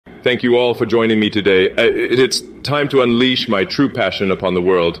Thank you all for joining me today. It's time to unleash my true passion upon the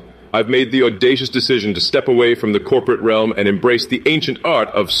world. I've made the audacious decision to step away from the corporate realm and embrace the ancient art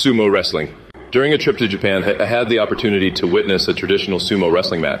of sumo wrestling. During a trip to Japan, I had the opportunity to witness a traditional sumo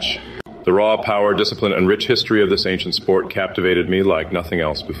wrestling match. The raw power, discipline, and rich history of this ancient sport captivated me like nothing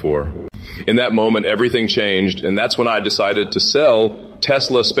else before. In that moment, everything changed, and that's when I decided to sell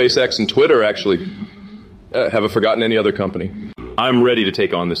Tesla, SpaceX, and Twitter, actually. Have I forgotten any other company? I'm ready to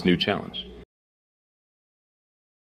take on this new challenge.